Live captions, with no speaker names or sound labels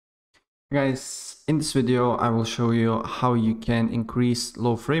Guys, in this video I will show you how you can increase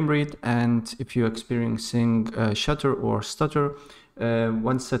low frame rate, and if you're experiencing stutter or stutter,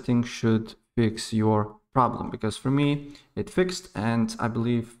 one setting should fix your problem, because for me it fixed and I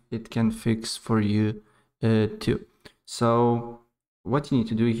believe it can fix for you too. So what you need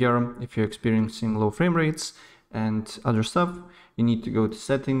to do here, if you're experiencing low frame rates and other stuff, you need to go to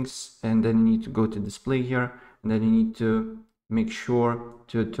settings, and then you need to go to display here, and then you need to make sure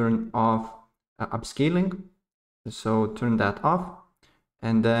to turn off upscaling. So turn that off,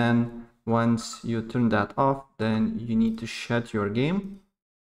 and then once you turn that off, then you need to shut your game,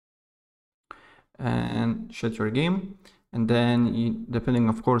 and then you, depending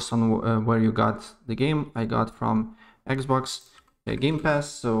of course on where you got the game, I got from Xbox Game Pass,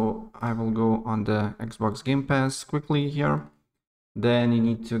 so I will go on the Xbox Game Pass quickly here. Then you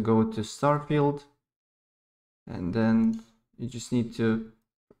need to go to Starfield, and then you just need to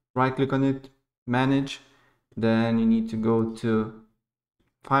right click on it, manage, then you need to go to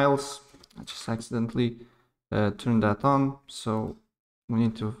files. I just accidentally turned that on, so we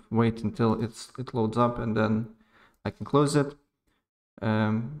need to wait until it loads up, and then I can close it.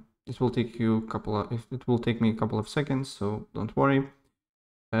 It will take you it will take me a couple of seconds, so don't worry.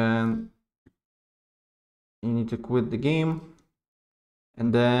 You need to quit the game,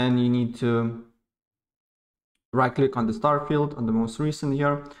 and then you need to right click on the Starfield, on the most recent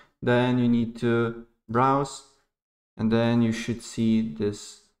here, then you need to browse, and then you should see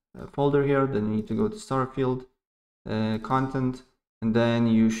this folder here. Then you need to go to Starfield content, and then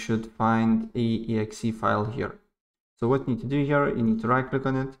you should find a exe file here. So what you need to do here, you need to right click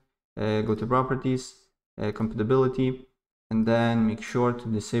on it, go to properties, compatibility, and then make sure to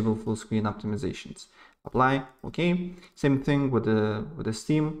disable full screen optimizations. Apply. Okay, same thing with the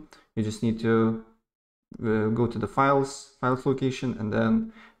Steam. You just need to go to the files location, and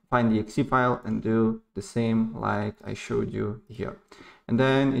then find the exe file and do the same like I showed you here, and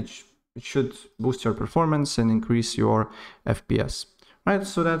then it should boost your performance and increase your FPS. Right,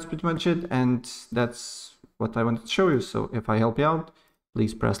 so that's pretty much it, and that's what I wanted to show you. So if I help you out,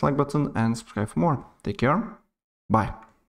 please press like button and subscribe for more. Take care. Bye.